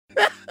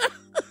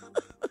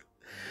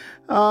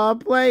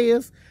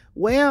Players.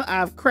 Well,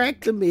 I've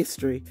cracked the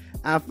mystery.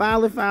 I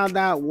finally found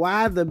out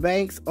why the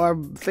banks are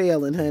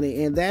failing,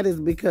 honey, and that is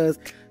because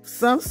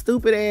some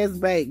stupid ass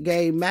bank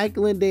gave Mike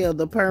Lindell,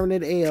 the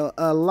permanent L,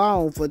 a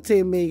loan for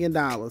 $10 million.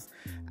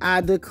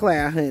 I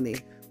declare, honey,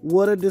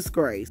 what a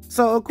disgrace.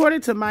 So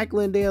according to Mike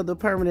Lindell, the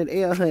permanent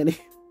L, honey,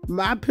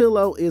 my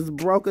pillow is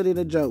broken in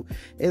a joke.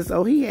 And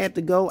so he had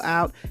to go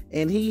out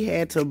and he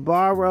had to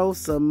borrow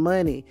some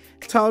money,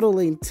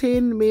 totaling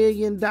 $10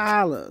 million.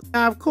 Now,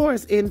 of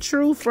course, in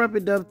true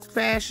frumpy dump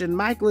fashion,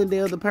 Mike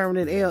Lindell, the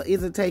permanent L,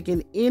 isn't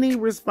taking any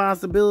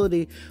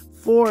responsibility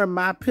for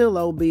my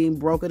pillow being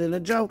broken in a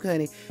joke,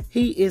 honey.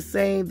 He is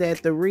saying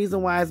that the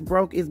reason why it's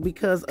broke is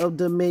because of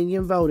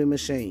Dominion voting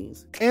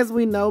machines. As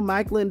we know,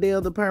 Mike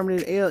Lindell, the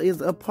permanent L,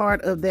 is a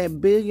part of that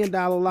 $1 billion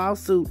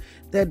lawsuit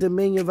that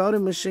Dominion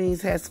voting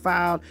machines has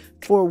filed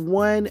for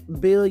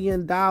 $1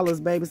 billion,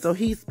 baby. So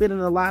he's spending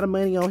a lot of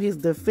money on his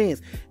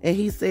defense, and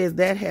he says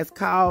that has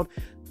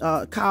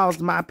caused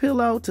my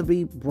pillow to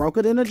be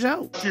broken in a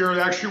joke. Last year, it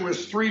actually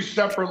was 3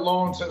 separate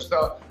loans as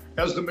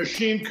the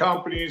machine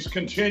companies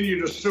continue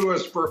to sue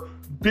us for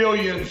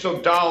billions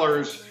of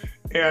dollars.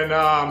 And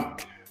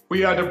we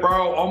had to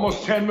borrow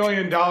almost $10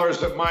 million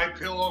at My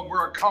Pillow.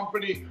 We're a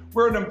company,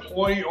 we're an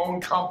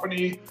employee-owned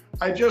company.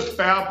 It just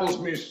baffles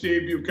me,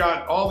 Steve. You've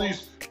got all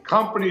these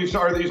companies,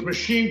 these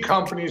machine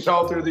companies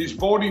out there, these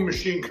voting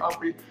machine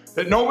companies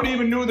that nobody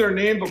even knew their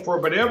name before,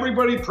 but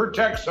everybody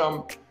protects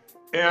them.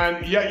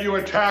 And yet you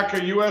attack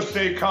a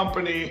USA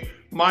company,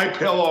 My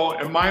Pillow,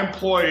 and my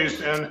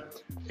employees, and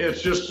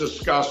it's just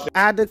disgusting.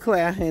 I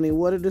declare, honey,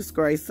 what a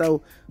disgrace.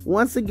 So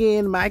once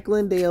again, Mike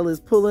Lindell is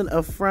pulling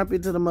a frumpy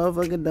to the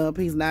motherfucking dump.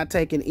 He's not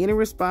taking any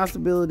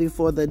responsibility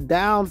for the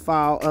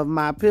downfall of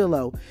My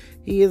Pillow.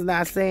 He is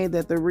not saying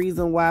that the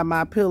reason why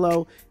My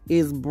Pillow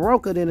is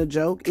broken in a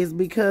joke is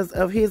because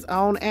of his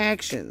own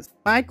actions.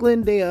 Mike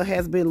Lindell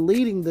has been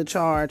leading the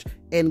charge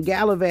and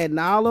gallivanting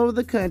all over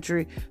the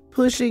country,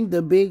 pushing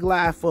the big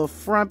lie for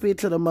frumpy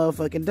to the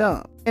motherfucking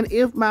dump. And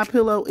if My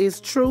Pillow is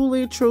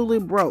truly, truly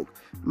broke,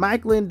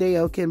 Mike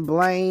Lindell can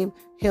blame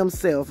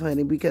himself,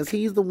 honey, because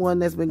he's the one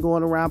that's been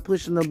going around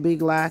pushing the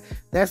big lie.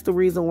 That's the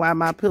reason why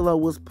My Pillow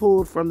was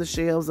pulled from the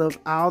shelves of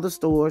all the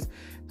stores.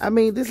 I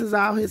mean, this is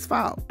all his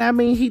fault. I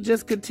mean, he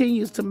just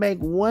continues to make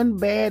one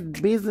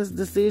bad business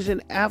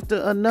decision after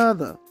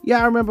another.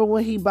 Y'all remember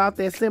when he bought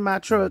that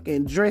semi-truck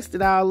and dressed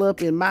it all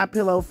up in My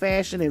Pillow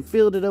fashion and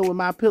filled it up with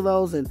My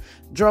Pillows and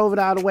drove it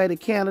all the way to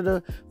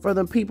Canada for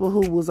them people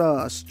who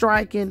was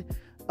striking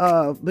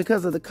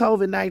because of the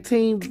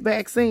COVID-19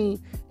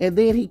 vaccine, and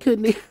then he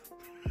couldn't even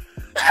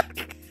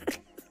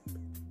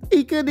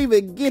he couldn't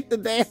even get the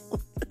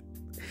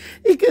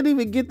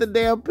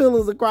damn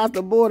pillows across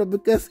the border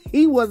because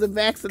he wasn't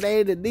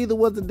vaccinated and neither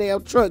was the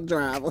damn truck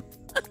driver.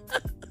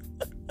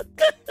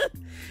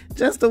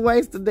 Just a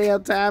waste of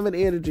damn time and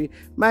energy.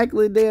 Mike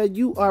Lindell,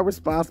 you are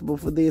responsible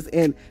for this,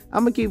 and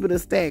I'm gonna keep it a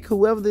stack.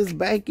 Whoever this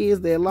bank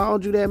is that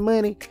loaned you that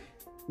money,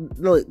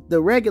 look,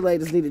 the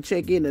regulators need to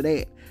check into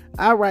that.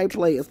 All right,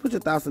 players, put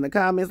your thoughts in the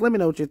comments. Let me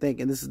know what you're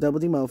thinking. This is Double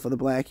D Mo for the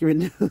Black Accurate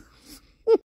News.